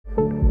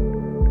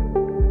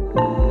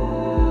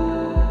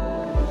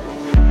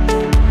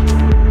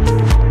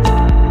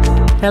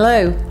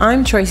Hello,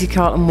 I'm Tracy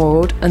Carlton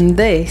Ward and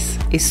this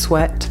is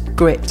Sweat,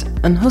 Grit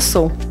and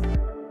Hustle.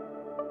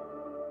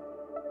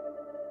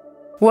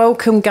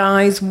 Welcome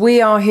guys, we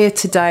are here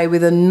today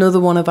with another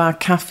one of our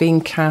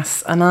caffeine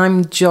casts and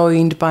I'm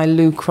joined by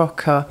Lou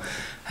Crocker,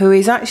 who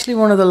is actually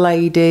one of the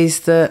ladies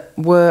that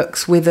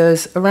works with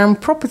us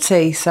around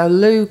property. So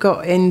Lou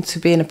got into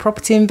being a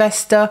property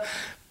investor,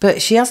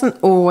 but she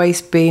hasn't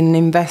always been an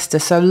investor.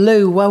 So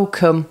Lou,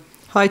 welcome.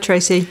 Hi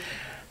Tracy.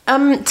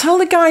 Tell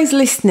the guys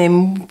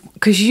listening,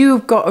 because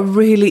you've got a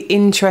really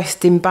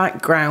interesting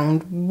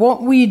background,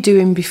 what were you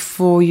doing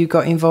before you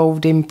got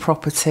involved in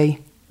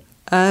property?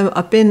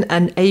 I've been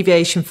an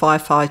aviation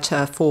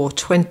firefighter for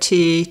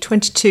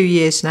 22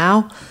 years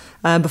now.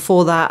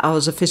 Before that, I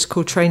was a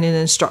physical training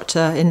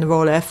instructor in the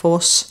Royal Air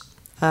Force.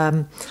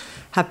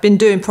 Have been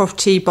doing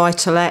property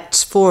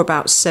buy-to-let for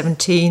about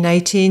 17,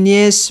 18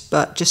 years,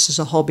 but just as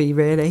a hobby,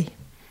 really.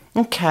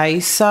 Okay,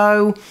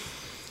 so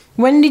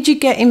when did you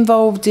get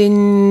involved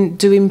in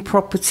doing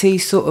property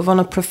sort of on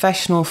a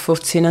professional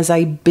footing as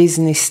a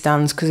business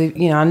stance? Because,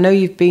 you know, I know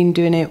you've been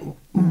doing it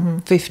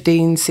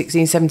 15,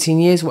 16, 17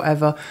 years,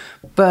 whatever,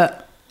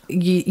 but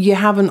you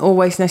haven't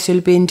always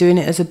necessarily been doing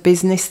it as a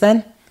business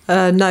then?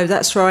 No,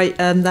 that's right.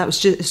 That was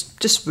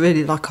just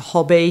really like a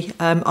hobby.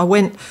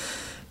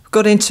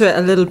 Got into it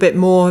a little bit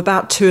more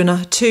about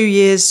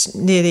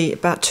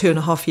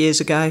 2.5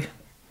 years ago.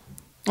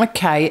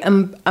 Okay,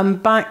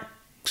 and back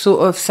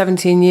sort of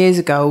 17 years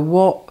ago,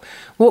 what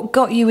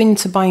got you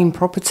into buying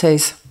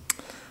properties?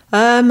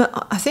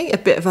 I think a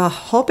bit of a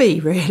hobby,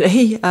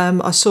 really.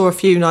 I saw a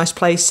few nice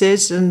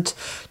places and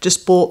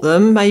just bought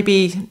them.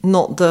 Maybe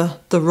not the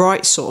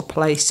right sort of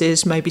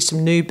places, maybe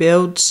some new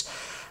builds.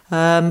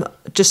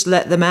 Just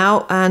let them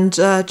out and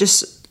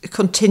just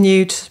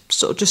continued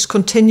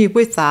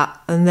with that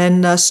and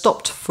then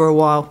stopped for a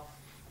while.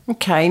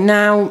 Okay,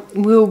 now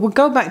we'll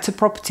go back to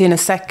property in a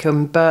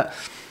second, but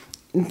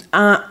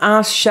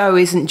our show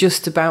isn't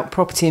just about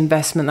property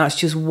investment. That's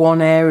just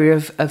one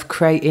area of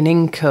creating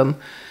income.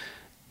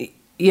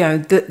 You know,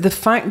 the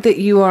fact that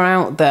you are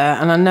out there,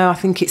 and I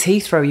think it's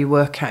Heathrow you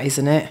work at,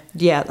 isn't it?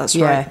 Yeah, that's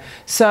right.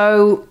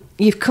 So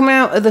you've come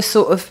out of the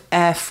sort of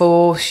Air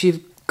Force,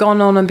 you've gone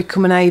on and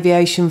become an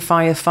aviation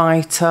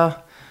firefighter.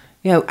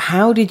 You know,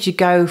 how did you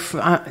go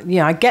from,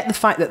 I get the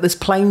fact that there's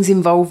planes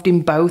involved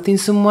in both in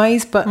some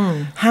ways, but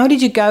how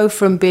did you go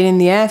from being in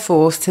the Air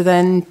Force to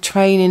then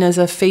training as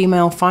a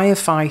female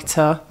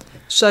firefighter?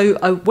 So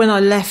when I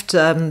left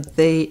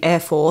the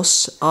Air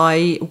Force,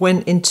 I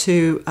went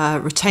into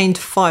retained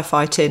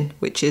firefighting,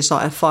 which is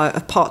like a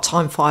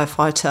part-time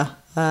firefighter,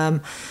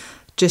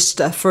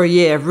 just for a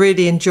year.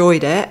 Really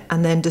enjoyed it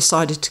and then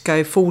decided to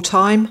go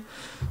full-time.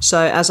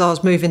 So as I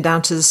was moving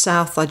down to the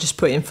south, I just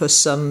put in for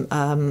some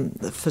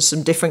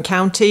different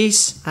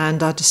counties,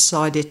 and I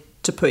decided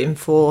to put in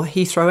for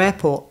Heathrow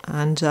Airport,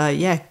 and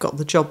got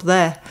the job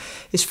there.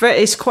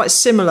 It's quite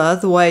similar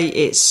the way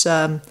it's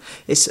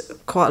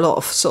quite a lot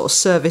of sort of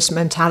service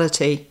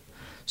mentality.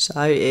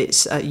 So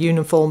it's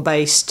uniform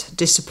based,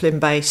 discipline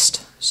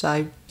based.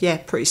 So yeah,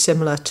 pretty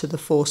similar to the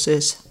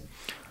forces.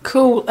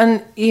 Cool.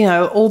 And you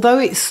know, although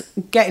it's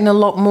getting a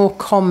lot more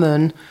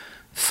common,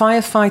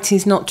 firefighting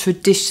is not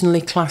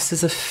traditionally classed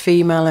as a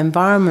female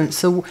environment.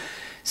 So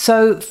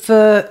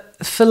for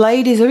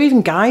ladies or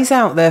even guys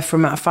out there,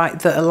 from that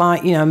fact, that are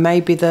like, you know,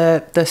 maybe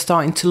they're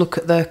starting to look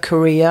at their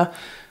career,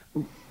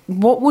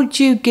 what would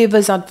you give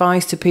as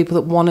advice to people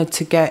that wanted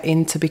to get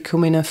into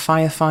becoming a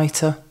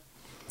firefighter?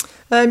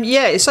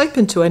 It's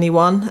open to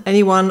anyone.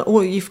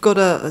 Or you've got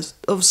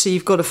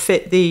to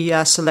fit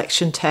the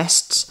selection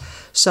tests.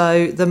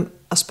 So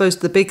I suppose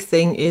the big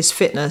thing is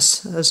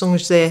fitness. As long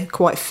as they're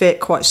quite fit,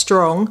 quite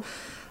strong,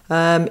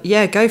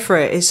 go for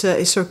it.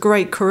 It's a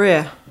great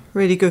career,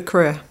 really good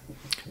career.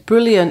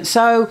 Brilliant.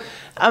 So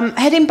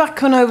heading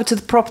back on over to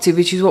the property,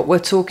 which is what we're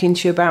talking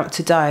to you about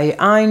today.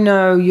 I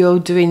know you're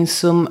doing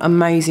some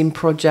amazing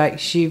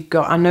projects.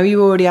 I know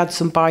you already had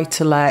some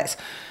buy-to-let,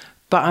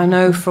 but I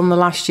know from the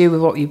last year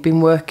with what you've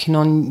been working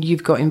on,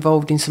 you've got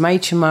involved in some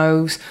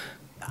HMOs.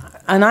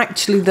 And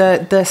actually,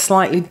 they're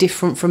slightly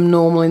different from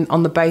normal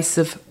on the basis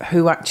of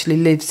who actually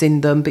lives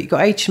in them. But you've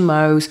got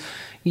HMOs.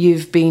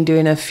 You've been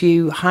doing a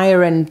few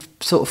higher end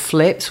sort of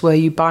flips where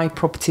you buy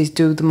properties,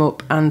 do them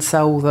up and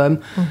sell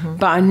them. Mm-hmm.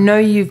 But I know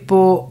you've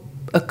bought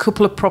a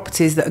couple of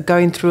properties that are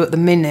going through at the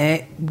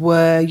minute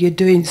where you're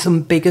doing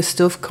some bigger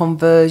stuff,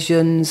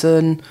 conversions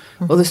and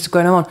other stuff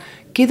going on.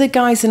 Give the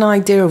guys an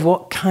idea of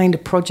what kind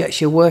of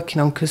projects you're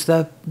working on, because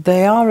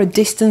they are a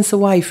distance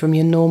away from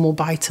your normal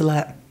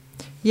buy-to-let.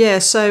 Yeah,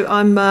 so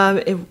I'm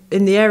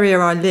in the area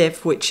I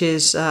live, which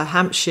is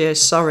Hampshire,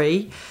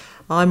 Surrey.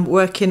 I'm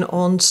working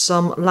on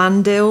some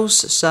land deals.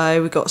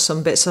 So we've got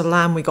some bits of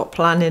land we got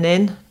planning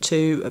in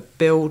to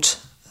build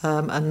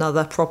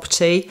another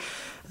property.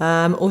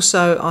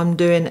 Also, I'm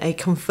doing a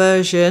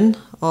conversion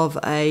of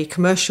a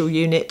commercial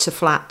unit to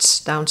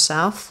flats down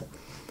south.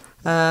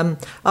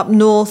 Up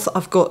north,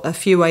 I've got a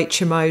few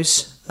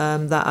HMOs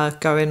that are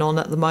going on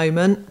at the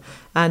moment.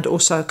 and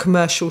also a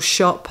commercial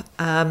shop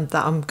that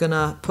I'm going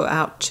to put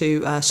out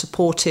to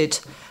supported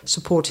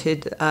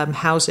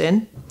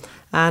housing,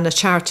 and a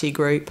charity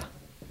group.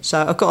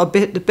 So I've got a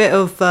bit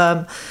of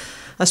I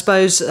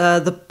suppose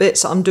the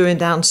bits that I'm doing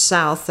down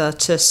south are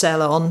to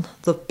sell on,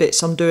 the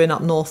bits I'm doing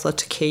up north are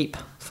to keep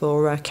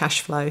for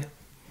cash flow.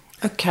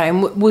 Okay,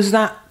 and was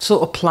that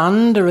sort of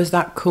planned, or has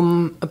that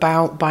come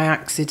about by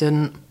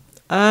accident?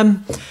 I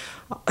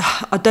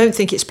don't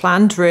think it's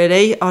planned,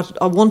 really.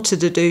 I wanted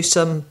to do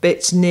some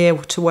bits near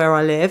to where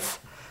I live,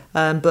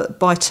 but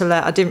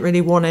buy-to-let, I didn't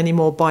really want any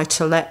more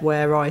buy-to-let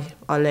where I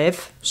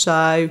live.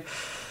 So,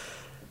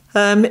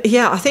 I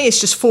think it's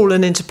just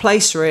fallen into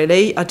place,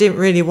 really. I didn't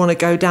really want to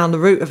go down the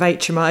route of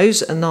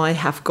HMOs, and I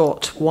have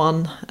got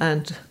one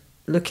and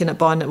looking at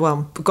buying it.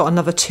 Well, we've got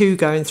another 2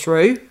 going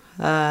through.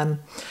 I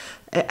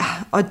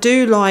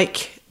do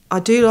like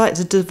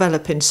the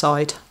developing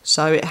side,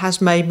 so it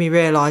has made me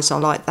realise I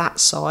like that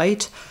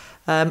side,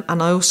 and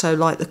I also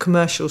like the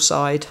commercial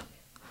side.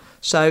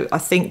 So I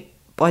think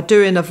by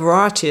doing a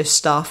variety of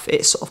stuff,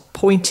 it sort of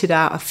pointed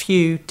out a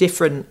few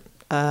different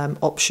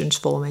options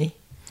for me.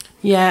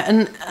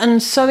 Yeah,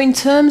 and so in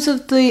terms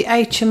of the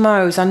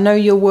HMOs, I know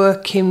you're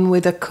working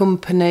with a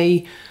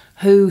company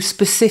who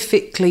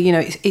specifically, you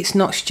know, it's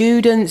not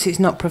students, it's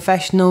not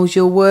professionals,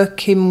 you're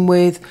working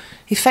with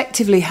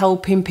effectively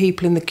helping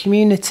people in the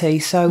community.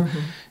 So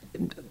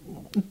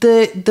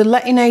the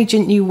letting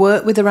agent you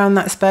work with around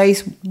that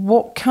space,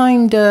 what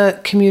kind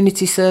of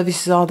community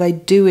services are they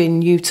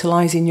doing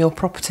utilising your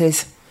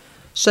properties?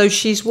 So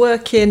she's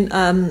working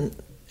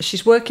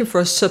for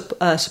a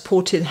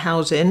supported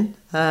housing,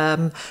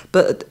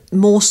 but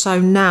more so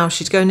now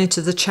she's going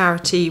into the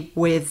charity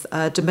with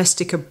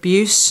domestic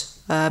abuse.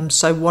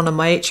 So one of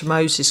my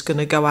HMOs is going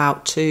to go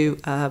out to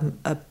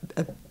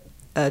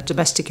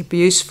domestic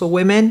abuse for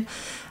women,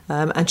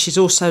 and she's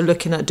also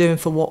looking at doing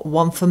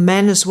one for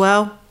men as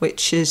well,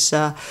 which is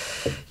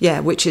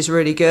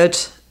really good.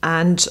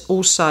 And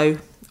also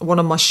one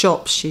of my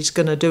shops she's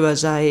going to do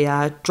as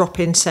a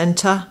drop-in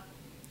centre.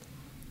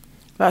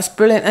 That's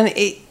brilliant.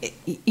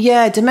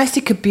 And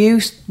domestic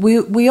abuse,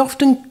 we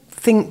often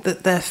think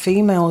that they're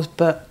females,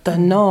 but they're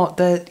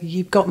not.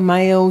 You've got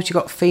males, you've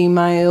got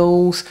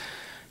females,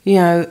 you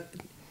know,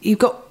 you've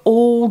got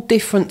all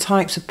different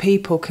types of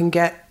people can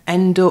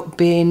end up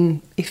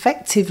being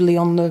effectively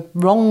on the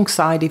wrong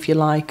side, if you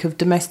like, of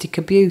domestic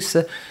abuse.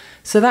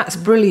 So that's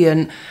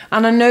brilliant.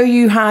 And I know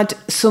you had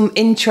some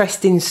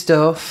interesting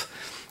stuff,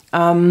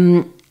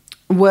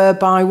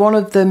 whereby one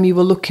of them you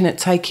were looking at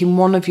taking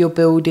one of your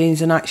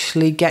buildings and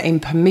actually getting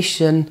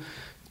permission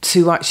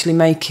to actually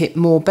make it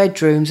more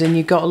bedrooms, and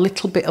you got a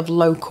little bit of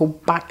local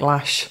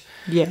backlash.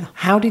 Yeah.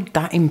 How did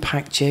that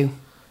impact you?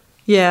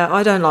 Yeah,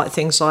 I don't like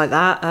things like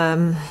that.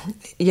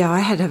 I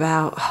had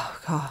about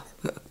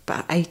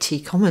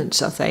 80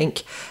 comments, I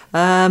think,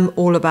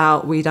 all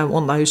about we don't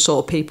want those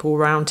sort of people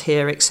around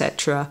here,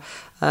 etc.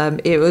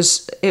 It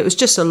was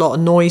just a lot of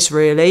noise,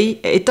 really.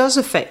 It does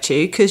affect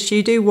you because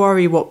you do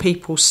worry what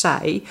people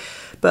say,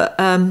 but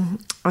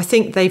I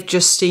think they've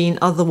just seen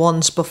other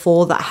ones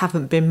before that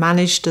haven't been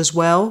managed as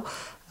well.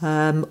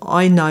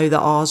 I know that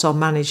ours are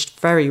managed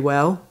very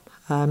well.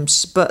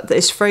 But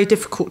it's very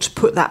difficult to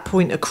put that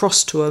point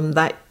across to them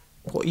that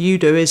what you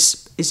do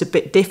is a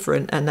bit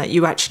different and that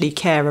you actually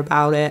care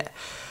about it.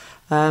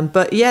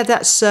 But yeah,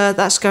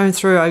 that's going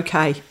through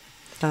okay.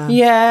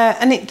 Yeah,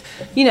 and it,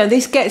 you know,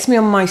 this gets me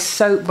on my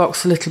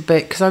soapbox a little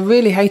bit because I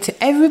really hate it.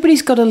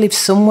 Everybody's got to live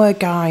somewhere,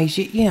 guys.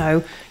 You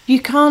know, you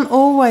can't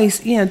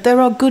always, you know, there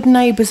are good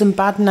neighbours and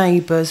bad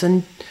neighbours,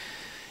 and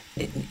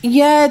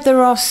yeah,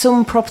 there are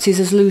some properties,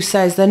 as Lou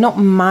says, they're not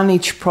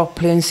managed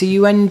properly, and so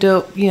you end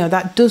up, you know,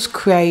 that does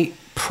create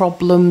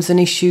problems and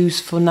issues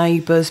for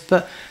neighbours.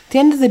 But at the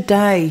end of the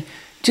day,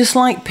 just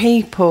like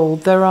people,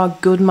 there are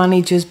good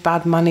managers,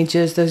 bad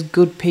managers, there's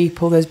good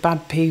people, there's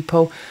bad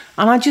people.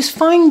 And I just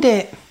find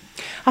it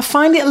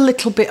a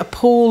little bit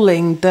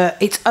appalling that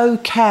it's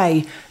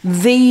okay,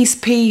 these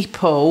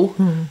people,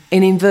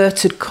 in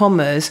inverted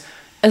commas,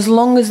 as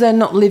long as they're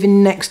not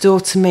living next door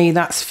to me,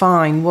 that's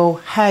fine. Well,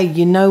 hey,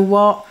 you know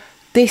what?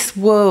 This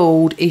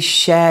world is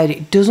shared.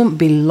 It doesn't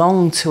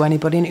belong to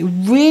anybody. And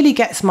it really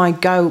gets my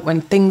goat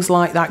when things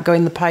like that go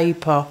in the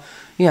paper.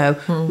 You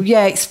know,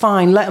 yeah, it's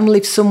fine. Let them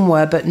live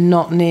somewhere, but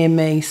not near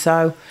me.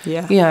 So,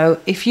 yeah. You know,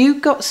 if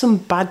you've got some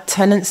bad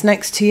tenants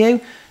next to you,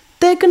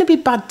 they're going to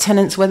be bad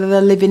tenants whether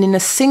they're living in a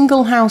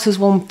single house as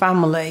one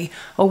family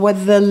or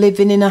whether they're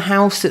living in a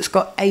house that's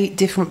got 8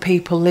 different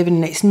people living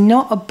in it. It's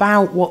not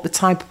about what the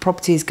type of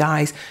property is,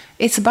 guys.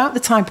 It's about the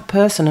type of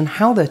person and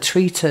how they're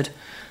treated.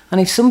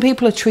 And if some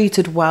people are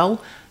treated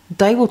well,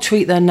 they will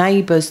treat their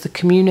neighbours, the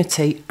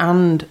community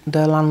and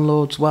their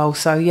landlords well.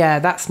 So, yeah,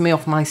 that's me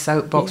off my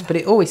soapbox, but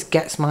it always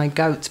gets my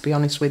goat, to be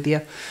honest with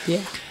you.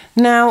 Yeah.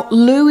 Now,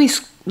 Lou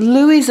is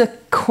a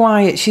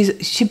quiet...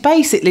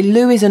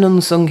 Lou is an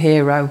unsung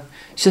hero.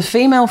 She's a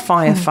female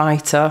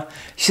firefighter.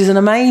 She's an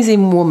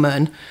amazing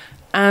woman.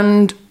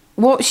 And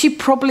what she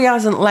probably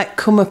hasn't let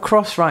come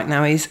across right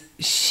now is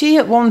she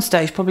at one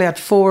stage probably had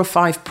 4 or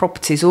 5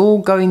 properties all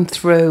going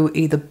through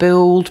either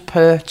build,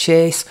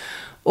 purchase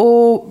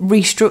or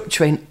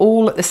restructuring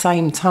all at the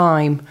same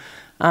time.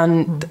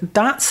 And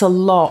that's a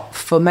lot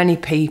for many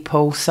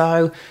people.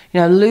 So,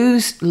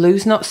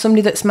 Lou's not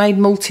somebody that's made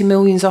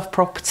multi-millions off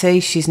property.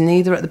 She's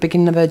neither at the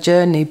beginning of her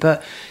journey,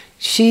 but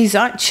she's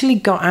actually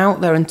got out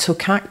there and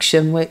took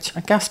action, which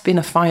I guess being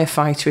a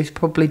firefighter is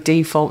probably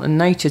default and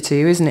nature to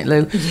you, isn't it,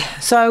 Lou? Yeah.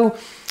 So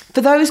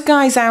for those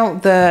guys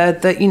out there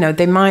that,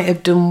 they might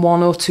have done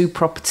 1 or 2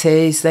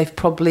 properties, they've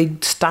probably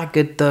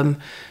staggered them.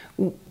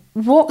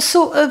 What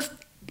sort of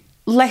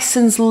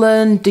lessons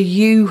learned do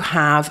you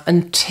have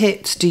and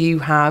tips do you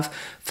have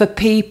for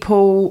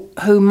people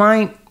who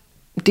might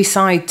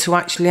decide to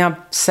actually have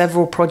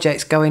several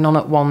projects going on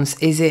at once?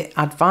 Is it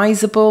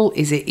advisable?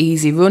 Is it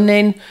easy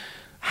running?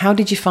 How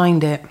did you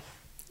find it?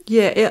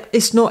 Yeah,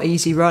 it's not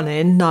easy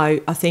running. No,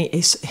 I think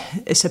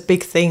it's a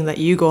big thing that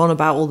you go on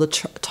about all the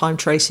time,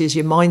 Tracy, is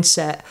your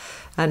mindset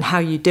and how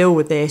you deal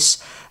with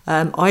this.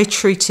 I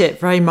treat it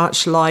very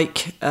much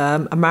like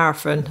a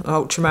marathon, an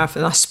ultra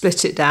marathon. I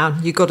split it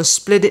down. You've got to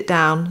split it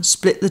down,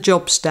 split the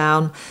jobs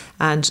down,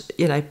 and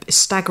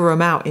stagger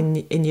them out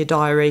in your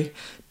diary.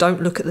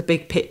 Don't look at the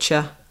big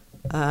picture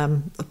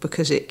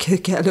because it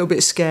could get a little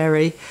bit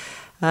scary.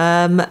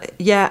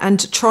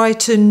 And try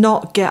to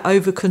not get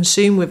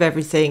over-consumed with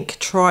everything.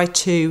 Try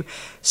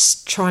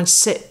and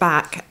sit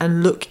back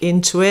and look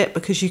into it,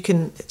 because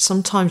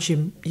sometimes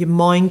your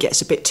mind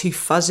gets a bit too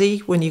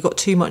fuzzy when you've got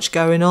too much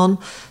going on.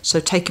 So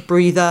take a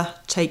breather,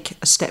 take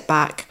a step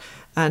back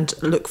and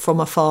look from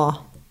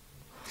afar.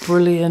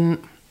 Brilliant.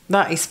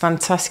 That is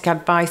fantastic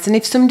advice. And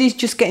if somebody's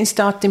just getting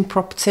started in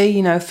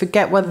property,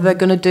 forget whether they're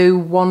going to do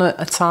 1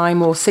 at a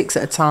time or 6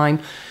 at a time.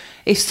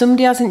 If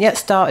somebody hasn't yet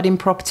started in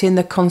property and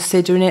they're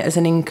considering it as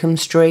an income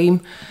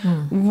stream,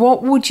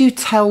 what would you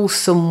tell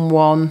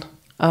someone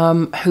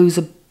who's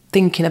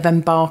thinking of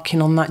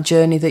embarking on that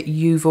journey that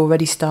you've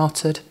already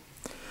started?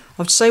 I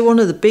would say one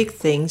of the big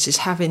things is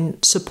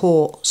having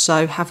support.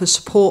 So have a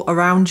support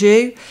around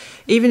you.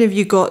 Even if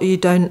you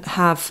don't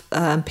have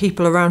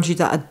people around you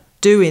that are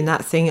doing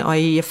that thing,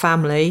 i.e. your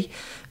family,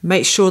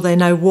 make sure they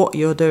know what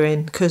you're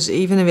doing, because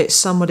even if it's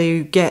somebody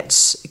who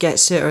gets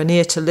it or an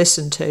ear to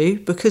listen to,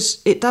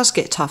 because it does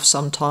get tough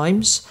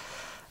sometimes.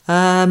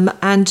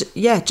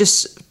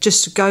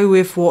 Just go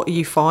with what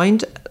you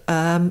find,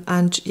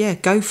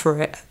 go for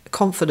it.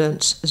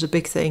 Confidence is a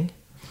big thing.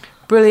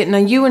 Brilliant. Now,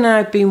 you and I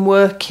have been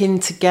working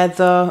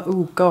together,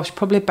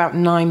 probably about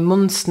 9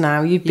 months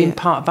now. You've been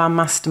part of our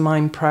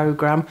mastermind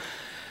program.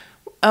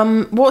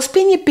 What's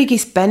been your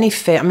biggest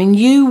benefit? I mean,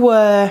 you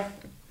were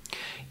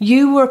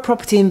a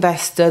property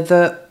investor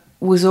that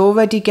was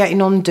already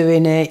getting on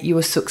doing it. You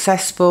were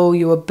successful.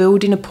 You were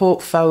building a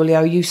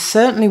portfolio. You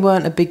certainly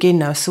weren't a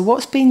beginner. So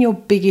what's been your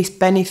biggest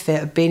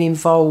benefit of being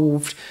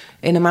involved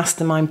in a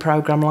mastermind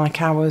program like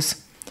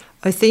ours?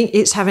 I think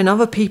it's having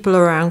other people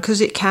around,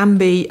 because it can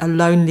be a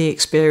lonely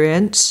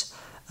experience.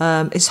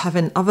 It's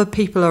having other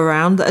people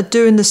around that are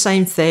doing the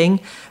same thing,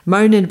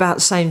 moaning about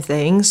the same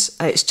things.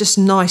 It's just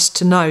nice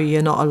to know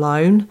you're not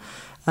alone.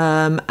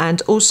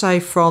 And also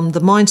from the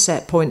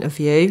mindset point of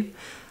view,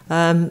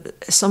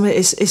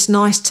 it's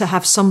nice to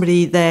have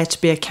somebody there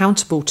to be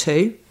accountable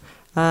to,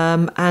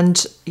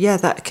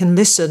 that can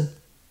listen.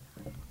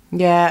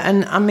 Yeah,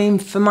 and I mean,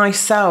 for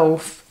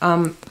myself,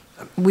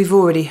 we've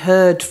already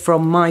heard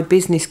from my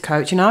business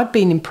coach, and I've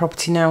been in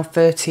property now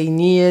 13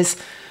 years.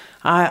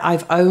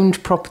 I've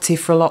owned property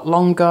for a lot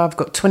longer. I've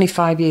got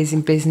 25 years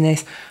in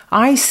business.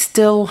 I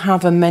still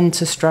have a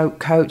mentor stroke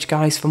coach,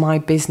 guys, for my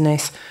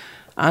business.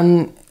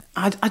 And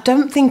I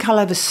don't think I'll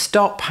ever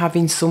stop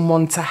having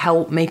someone to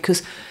help me,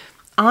 because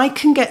I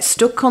can get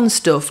stuck on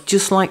stuff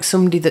just like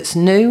somebody that's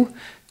new,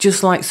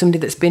 just like somebody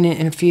that's been in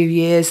it a few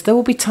years. There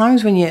will be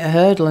times when you hit a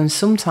hurdle, and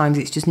sometimes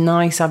it's just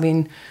nice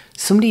having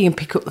somebody you can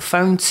pick up the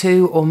phone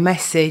to or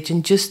message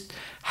and just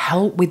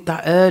help with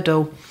that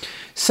hurdle.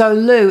 So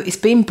Lou, it's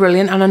been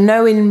brilliant, and I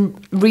know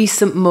in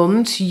recent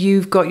months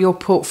you've got your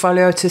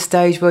portfolio to a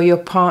stage where your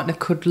partner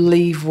could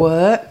leave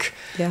work.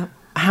 Yeah.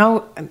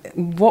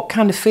 What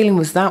kind of feeling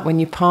was that when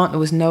your partner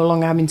was no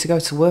longer having to go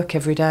to work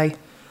every day?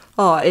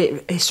 Oh,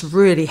 it's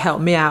really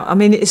helped me out. I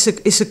mean, it's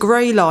a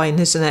grey line,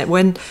 isn't it?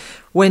 When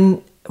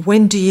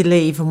do you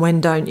leave and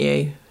when don't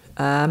you?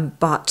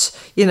 But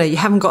you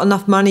haven't got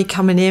enough money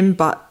coming in,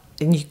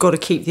 and you've got to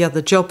keep the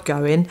other job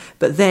going,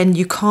 but then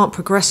you can't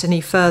progress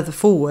any further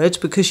forward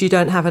because you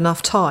don't have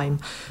enough time.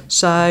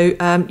 So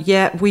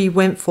we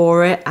went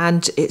for it,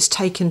 and it's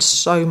taken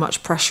so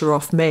much pressure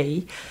off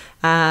me.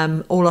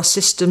 All our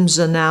systems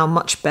are now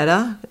much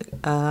better.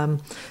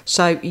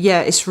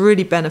 It's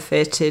really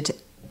benefited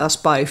us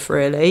both,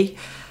 really.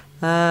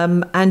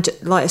 And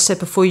like I said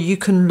before, you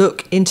can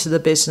look into the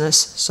business.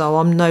 So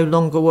I'm no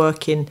longer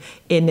working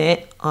in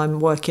it, I'm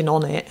working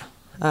on it,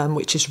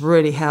 which has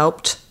really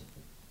helped.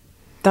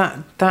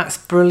 That's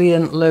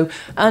brilliant, Lou.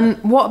 And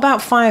what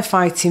about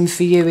firefighting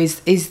for you?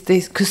 Is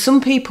this, because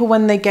some people,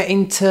 when they get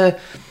into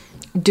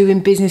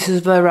doing businesses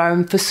of their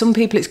own. For some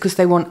people, it's because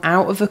they want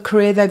out of a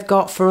career they've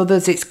got. For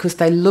others, it's because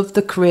they love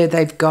the career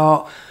they've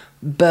got,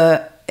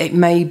 but it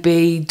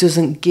maybe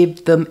doesn't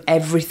give them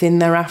everything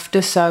they're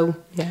after. So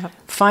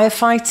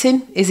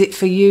firefighting, is it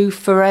for you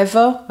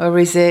forever, or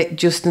is it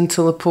just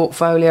until the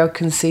portfolio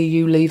can see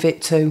you leave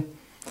it too?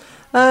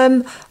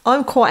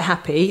 I'm quite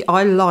happy.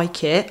 I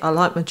like it. I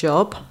like my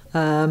job.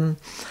 I'm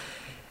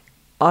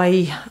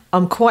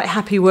quite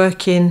happy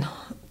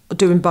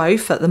doing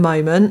both at the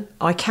moment.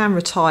 I can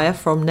retire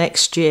from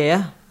next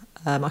year.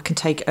 I can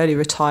take early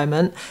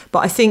retirement. But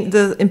I think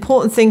the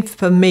important thing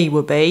for me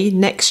will be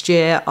next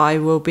year I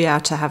will be able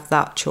to have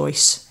that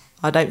choice.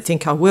 I don't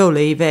think I will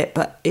leave it,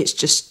 but it's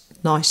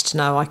just nice to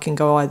know I can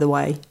go either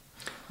way.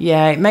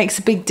 Yeah, it makes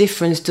a big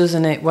difference,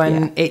 doesn't it,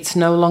 when it's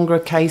no longer a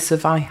case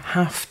of I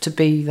have to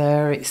be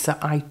there, it's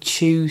that I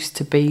choose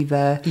to be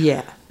there.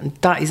 Yeah. And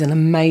that is an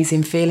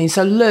amazing feeling.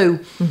 So,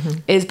 Lou,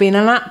 it's been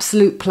an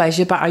absolute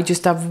pleasure, but I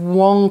just have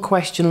one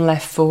question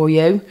left for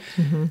you.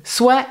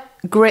 Sweat,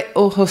 grit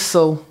or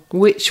hustle?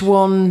 Which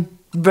one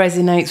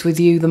resonates with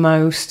you the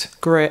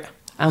most? Grit.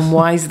 And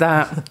why is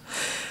that?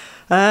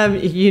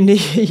 You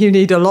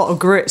need a lot of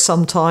grit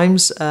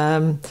sometimes.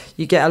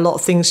 You get a lot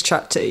of things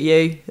chucked at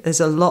you.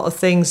 There's a lot of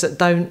things that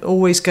don't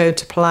always go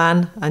to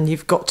plan, and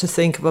you've got to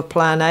think of a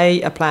plan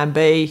A, a plan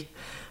B.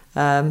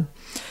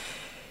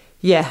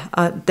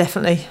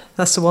 Definitely,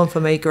 that's the one for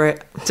me.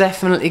 Grit.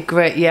 Definitely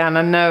grit. Yeah, and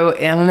I know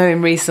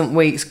in recent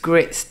weeks,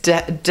 grit's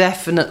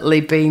definitely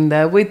been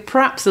there, with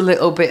perhaps a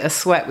little bit of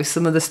sweat with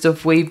some of the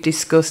stuff we've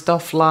discussed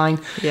offline.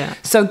 Yeah.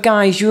 So,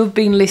 guys, you have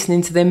been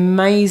listening to the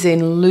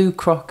amazing Lou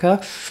Crocker.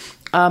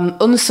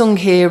 Unsung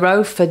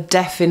hero for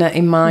definite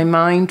in my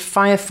mind.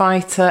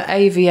 Firefighter,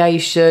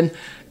 aviation,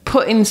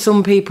 putting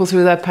some people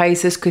through their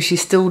paces because she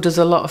still does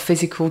a lot of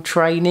physical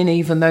training,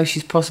 even though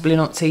she's possibly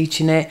not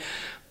teaching it.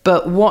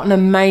 But what an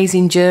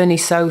amazing journey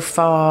so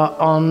far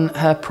on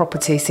her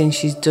property since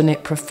she's done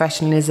it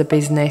professionally as a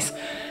business.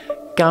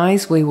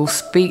 Guys, we will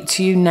speak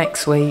to you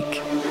next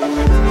week.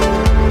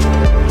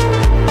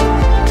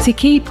 To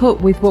keep up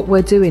with what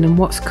we're doing and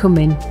what's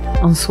coming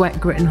on Sweat,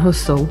 Grit and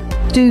Hustle,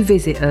 do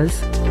visit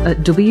us at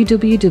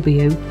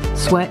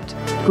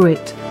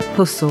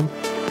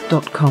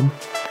www.sweatgrithustle.com.